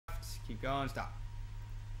Keep going. Stop.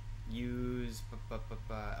 Use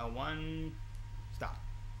L1. Stop.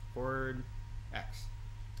 Forward. X.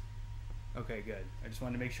 Okay, good. I just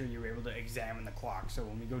wanted to make sure you were able to examine the clock. So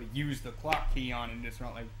when we go to use the clock key on it, it's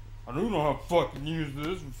not like, I don't know how to fucking use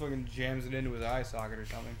this. And fucking jams it into his eye socket or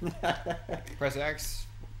something. Press X.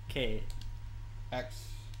 Okay. X.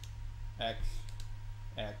 X.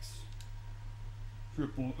 X.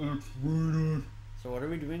 Triple X. Right. So what are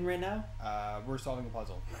we doing right now? We're solving a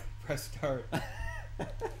puzzle. Press start.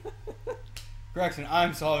 Correction,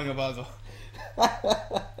 I'm solving a puzzle.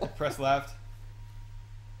 Press left.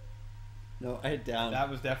 No, I hit down.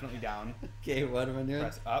 That was definitely down. Okay, what am I doing?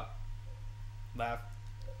 Press up. Left.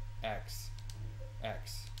 X.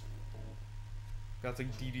 X. That's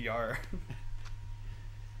like DDR.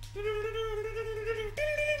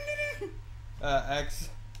 X.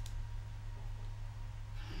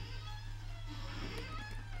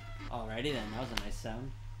 Alrighty then, that was a nice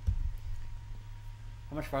sound.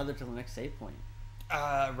 How much farther to the next save point?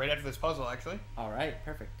 Right after this puzzle, actually. Alright,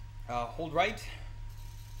 perfect. Hold right.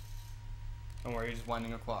 Don't worry, you're just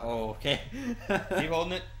winding a clock. Oh, okay. Keep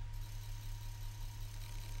holding it.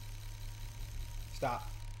 Stop.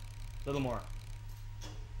 A little more.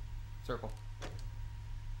 Circle.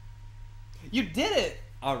 You did it!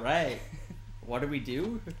 Alright. What do we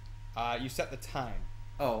do? You set the time.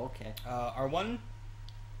 Oh, okay. R1.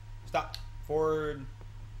 Stop. Forward.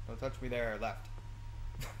 Don't touch me there. Left.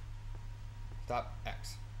 Stop.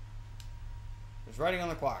 X. There's writing on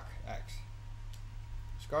the clock. X.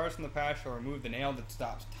 Scars from the past shall remove the nail that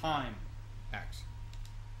stops time. X.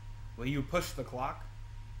 Will you push the clock?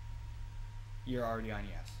 You're already on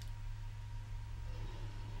yes.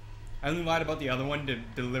 I only lied about the other one to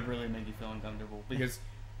deliberately make you feel uncomfortable. Because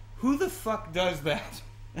who the fuck does that?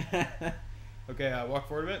 Okay, walk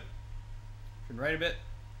forward a bit. Turn right a bit.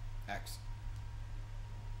 X.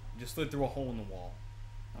 You just slid through a hole in the wall.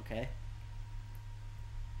 Okay.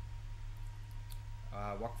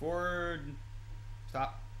 Walk forward.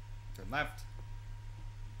 Stop. Turn left.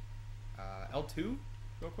 L2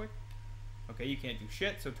 real quick. Okay, you can't do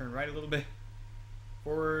shit, so turn right a little bit.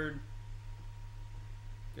 Forward.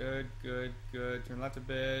 Good, good, good. Turn left a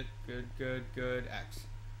bit. Good, good, good. X.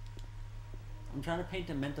 I'm trying to paint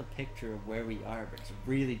a mental picture of where we are, but it's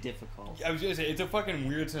really difficult. I was gonna say, it's a fucking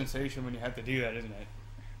weird sensation when you have to do that, isn't it?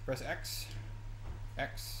 Press X.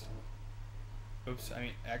 X. Oops, I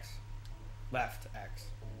mean X. Left, X.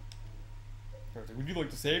 Would you like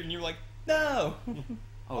to save? And you're like, no!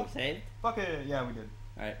 Oh, saved? Fuck it. Yeah, we did.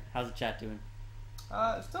 Alright, how's the chat doing?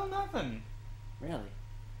 Still nothing. Really?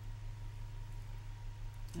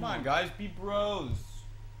 Come on, guys, be bros.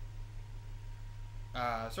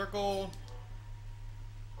 Circle.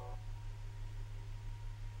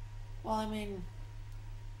 Well, I mean,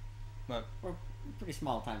 What? we're pretty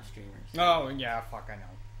small time streamers. Oh, yeah, fuck, I know.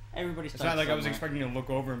 Everybody It's starts not like I was somewhere. expecting to look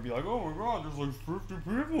over and be like, oh my god, there's like 50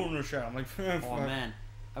 people in the chat. I'm like, fuck. Oh man,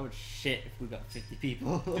 I would shit if we got 50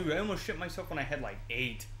 people. Dude, I almost shit myself when I had like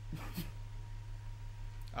 8.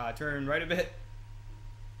 Turn right a bit.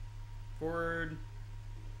 Forward.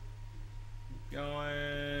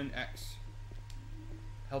 Going X.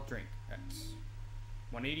 Help drink X.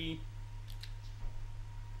 180.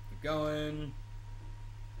 Keep going.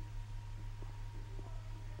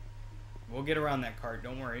 We'll get around that cart,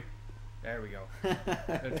 don't worry. There we go.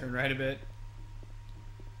 Turn right a bit.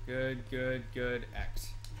 Good, good, good.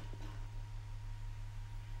 X.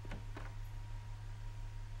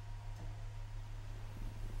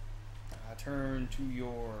 Turn to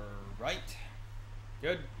your right.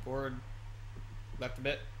 Good. Forward. Left a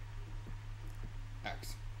bit.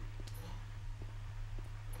 X.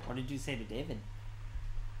 What did you say to David?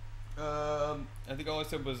 I think all I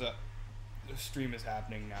said was the stream is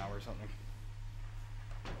happening now or something.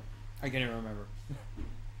 I can't even remember.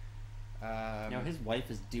 You know, his wife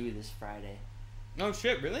is due this Friday. Oh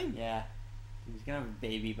shit, really? Yeah. He's gonna have a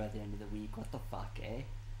baby by the end of the week. What the fuck, eh?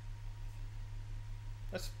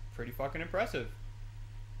 That's pretty fucking impressive.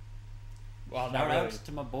 Well, not Shout really. outs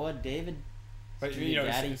to my boy David. But Street you know,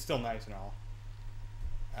 daddy. it's still nice and all.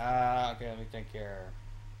 Okay, let me think here.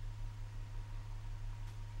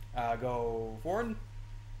 Go forward.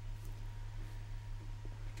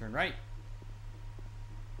 Turn right.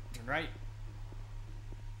 Turn right.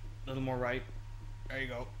 A little more right. There you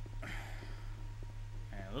go.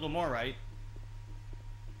 And a little more right.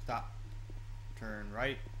 Stop. Turn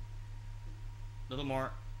right. A little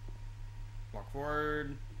more. Walk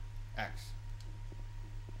forward. X.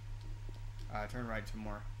 Turn right some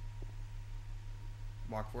more.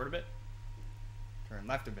 Walk forward a bit. Turn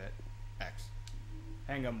left a bit. X.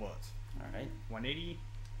 Handgun bullets. Alright. 180.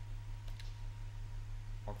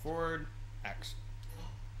 Walk forward. X.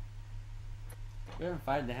 We haven't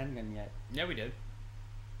fired the handgun yet. Yeah, we did.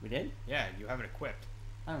 We did? Yeah, you have it equipped.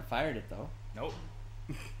 I haven't fired it though. Nope.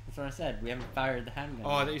 That's what I said. We haven't fired the handgun. Oh,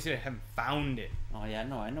 I yet. thought you said haven't found it. Oh yeah,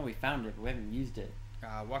 no, I know we found it, but we haven't used it.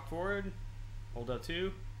 Walk forward. Hold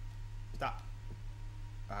L2. Stop.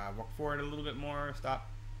 Walk forward a little bit more. Stop.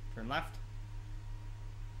 Turn left.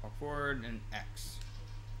 Walk forward and X.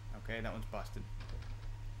 Okay, that one's busted.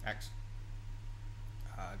 X.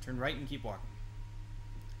 Turn right and keep walking.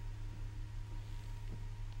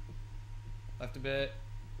 Left a bit.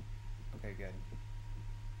 Okay, good.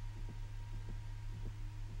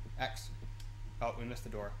 X. Oh, we missed the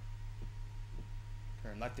door.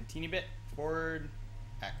 Turn left a teeny bit. Forward.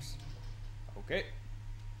 X. Okay.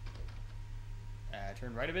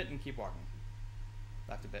 Turn right a bit and keep walking.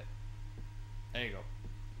 Left a bit. There you go.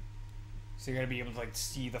 So you're gonna be able to like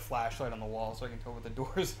see the flashlight on the wall so I can tell what the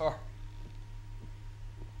doors are.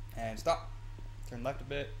 And stop. Turn left a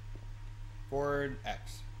bit. Forward.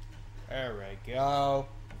 X. There we go.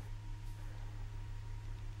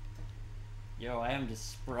 Yo, I am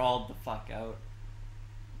just sprawled the fuck out.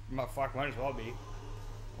 Fuck, might as well be.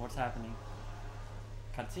 What's happening?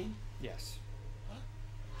 Cutscene? Yes.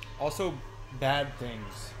 Also, bad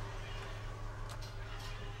things.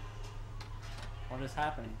 What is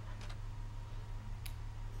happening?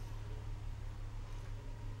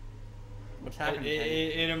 What's happening?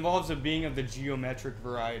 It involves a being of the geometric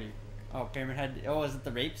variety. Oh, Pyramid Head. Oh, is it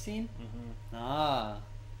the rape scene? Mm-hmm. Ah.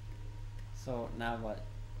 So, now what?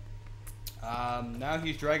 Now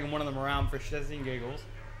he's dragging one of them around for shits and giggles.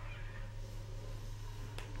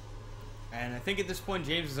 And I think at this point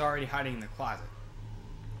James is already hiding in the closet.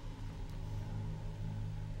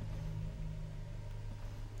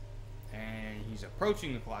 And he's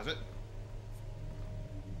approaching the closet.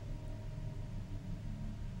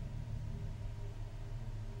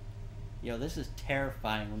 Yo, this is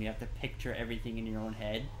terrifying when you have to picture everything in your own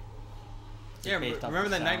head. Yeah, based off remember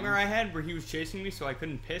the that nightmare I sounds. had where he was chasing me so I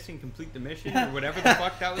couldn't piss and complete the mission or whatever the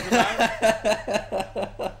fuck that was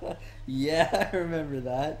about? Yeah, I remember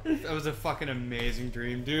that. That was a fucking amazing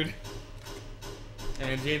dream, dude.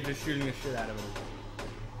 And James is shooting the shit out of him.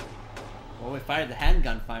 Well, we fired the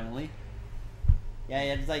handgun finally. Yeah,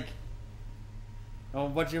 it's like a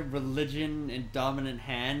bunch of religion and dominant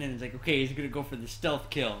hand, and it's like, okay, he's gonna go for the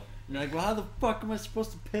stealth kill. And you're like, well, how the fuck am I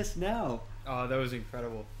supposed to piss now? Oh, that was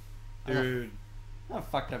incredible. Dude. What a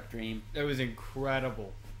fucked up dream. It was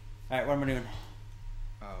incredible. Alright, what am I doing?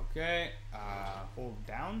 Okay, hold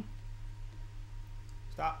down.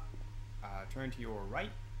 Stop. Turn to your right.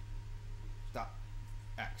 Stop.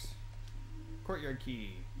 X. Courtyard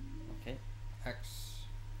key. Okay. X.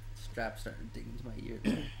 Strap starting to dig into my ear.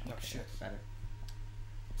 Oh shit. Better.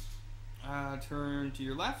 Turn to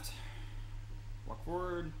your left. Walk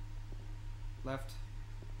forward. Left.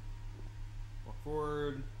 Walk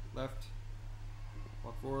forward. Left.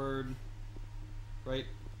 Walk forward. Right.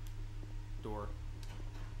 Door.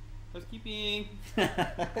 Housekeeping.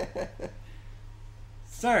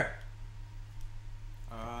 Sir!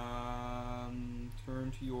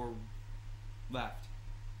 Turn to your left.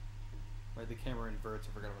 Right, the camera inverts.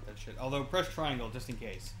 I forgot about that shit. Although, press triangle just in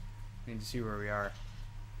case. I need to see where we are.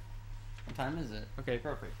 What time is it? Okay,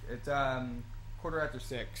 perfect. It's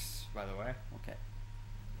 6:15, by the way. Okay.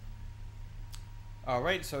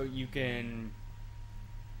 Alright, so you can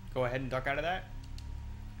go ahead and duck out of that.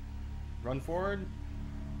 Run forward.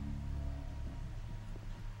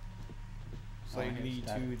 Slightly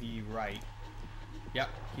to the right. Yep,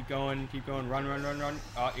 keep going, run, run, run, run.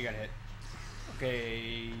 Oh, you got hit.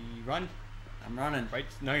 Okay, run. I'm running. Right?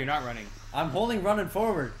 No, you're not running. I'm holding running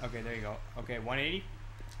forward. Okay, there you go. Okay, 180.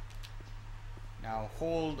 Now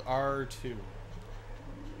hold R2.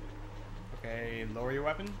 Okay, lower your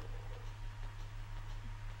weapon.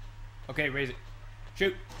 Okay, raise it.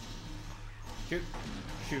 Shoot. Shoot.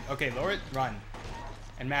 Shoot. Okay, lower it. Run.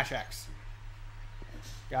 And mash X.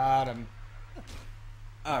 Got him.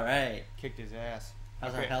 Alright. Kicked his ass.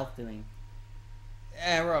 How's Okay. our health doing?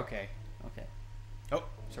 Yeah, we're okay. Okay. Oh,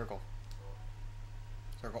 circle.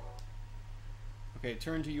 Circle. Okay,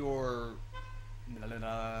 turn to your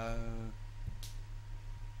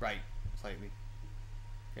right slightly.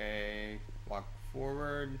 Okay, walk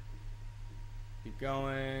forward. Keep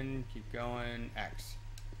going. Keep going. X.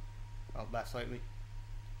 Oh, left slightly.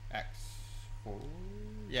 X. Forward.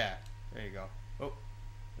 Yeah, there you go. Oh,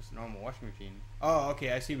 it's a normal washing machine. Oh,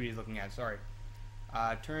 okay, I see what he's looking at. Sorry.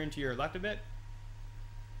 Turn to your left a bit.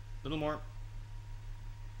 Little more.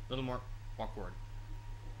 Little more. Walk forward.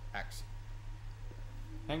 X.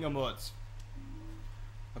 Handgun bullets.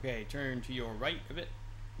 Okay, turn to your right a bit.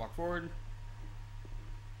 Walk forward.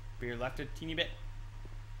 Beer left a teeny bit.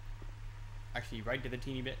 Actually, right to the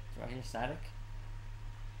teeny bit. Do I hear static?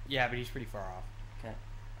 Yeah, but he's pretty far off. Okay.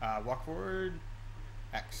 Walk forward.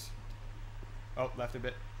 X. Oh, left a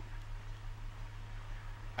bit.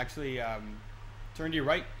 Actually, turn to your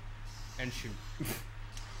right and shoot.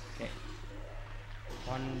 Okay.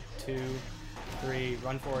 1, 2, 3.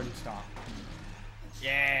 Run forward and stop.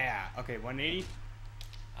 Yeah. Okay, 180.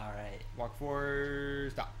 All right. Walk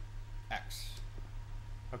forward. Stop. X.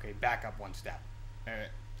 Okay, back up one step.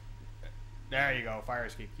 There you go. Fire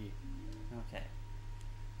escape key. Okay.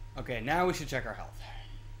 Okay, now we should check our health.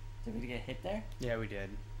 Did we get hit there? Yeah, we did.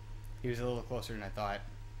 He was a little closer than I thought.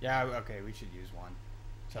 Yeah, okay, we should use one.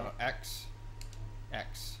 So Okay. X,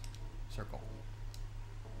 X, circle.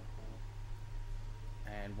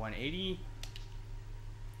 And 180.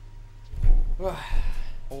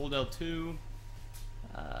 Hold L2.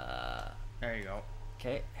 There you go.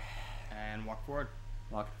 Okay. And walk forward.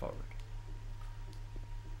 Walk forward.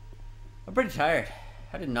 I'm pretty tired.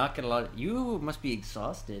 I did not get a lot of... You must be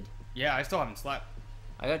exhausted. Yeah, I still haven't slept.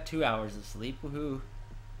 I got 2 hours of sleep. Woohoo.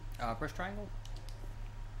 Press triangle.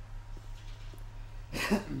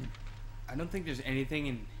 I don't think there's anything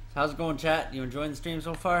in... How's it going, chat? You enjoying the stream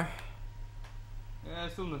so far? Yeah,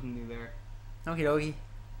 still nothing new there. Okie dokie.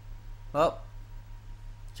 Well,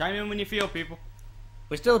 Chime in when you feel, people.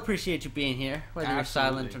 we still appreciate you being here, whether you're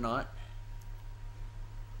silent Absolutely. or not.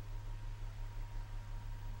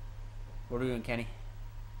 What are we doing, Kenny?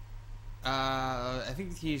 I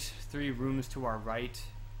think these 3 rooms to our right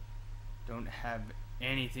don't have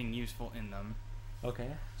anything useful in them. Okay.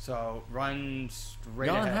 So run straight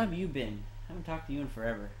Jan, ahead. how have you been? I haven't talked to you in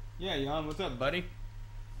forever. Yeah, Jan, what's up, buddy?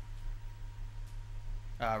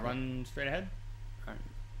 Run straight ahead. Alright,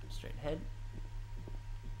 straight ahead.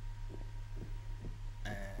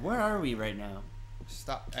 And Where are we right now?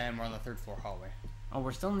 stop, and we're on the 3rd floor hallway. Oh,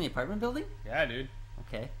 we're still in the apartment building? Yeah, dude.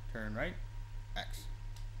 Okay. Turn right. X.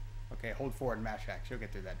 Okay, hold forward, mash X. You'll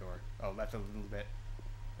get through that door. Oh, left a little bit.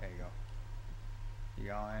 There you go.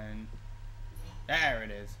 You're going. There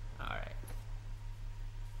it is. Alright.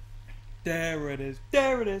 There it is.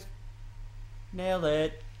 There it is. Nailed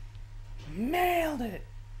it. Nailed it.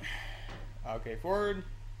 Okay, forward.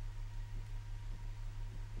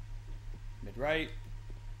 Mid right.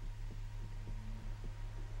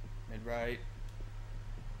 Mid right.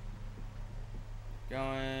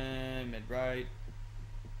 Going. Mid right.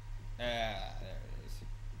 There it is.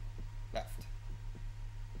 Left.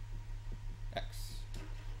 X.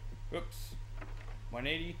 Whoops.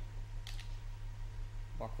 180.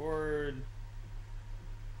 Walk forward.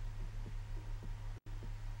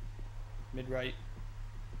 Mid right.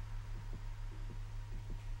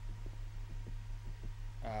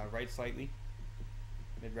 Right slightly.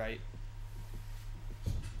 Mid right.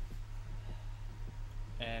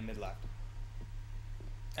 And mid left.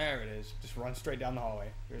 There it is. Just run straight down the hallway.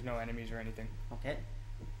 There's no enemies or anything. Okay.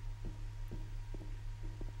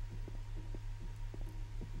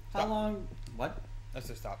 Stop. How long... What? That's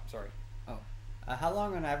a stop. Sorry. Oh. How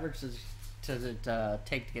long on average does it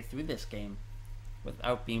take to get through this game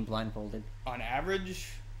without being blindfolded? On average,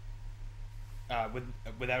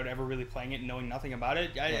 without ever really playing it and knowing nothing about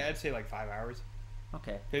it, I'd say like 5 hours.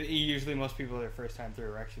 Okay. Usually most people their first time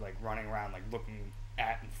through are actually like running around like looking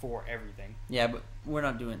at and for everything. Yeah, but we're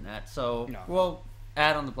not doing that. So No. we'll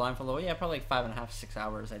add on the blindfold. Oh, yeah, probably like 5.5, 6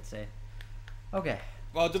 hours, I'd say. Okay.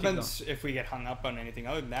 Well, it Keep depends if we get hung up on anything.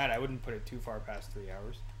 Other than that, I wouldn't put it too far past 3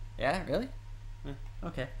 hours. Yeah, really? Yeah.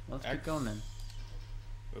 Okay, well, let's keep X. going then.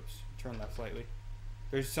 Oops, turn left slightly.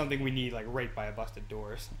 There's something we need like right by a busted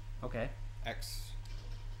door. Okay. X.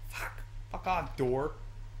 Fuck off, door.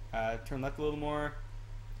 Turn left a little more.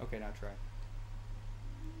 Okay, now try.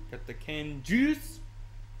 Get the canned juice.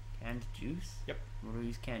 Canned juice? Yep. What do we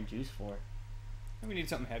use canned juice for? We need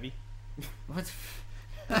something heavy. What's...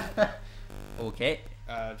 Okay.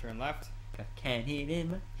 Turn left. Got candy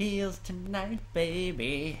in my heels tonight,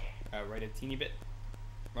 baby. Right a teeny bit.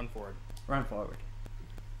 Run forward. Run forward.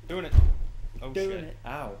 Doing it. Oh Doing shit. it.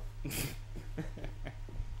 Ow.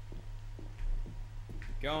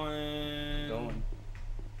 Going.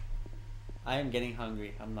 I am getting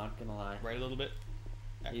hungry. I'm not gonna lie. Right a little bit.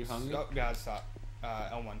 Are you hungry? Oh god, stop.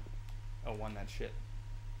 L1. L1 that shit.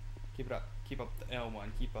 Keep it up. Keep up the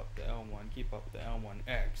L1. Keep up the L1. Keep up the L1.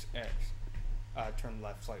 X. X. Turn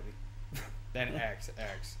left slightly. Then X.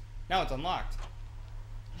 X. Now it's unlocked.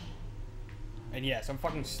 And yes, I'm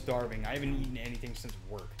fucking starving. I haven't eaten anything since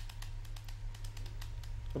work.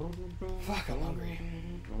 Fuck, I'm hungry.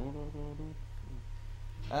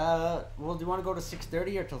 Well, do you want to go to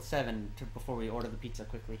 6:30 or till 7 before we order the pizza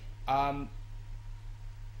quickly?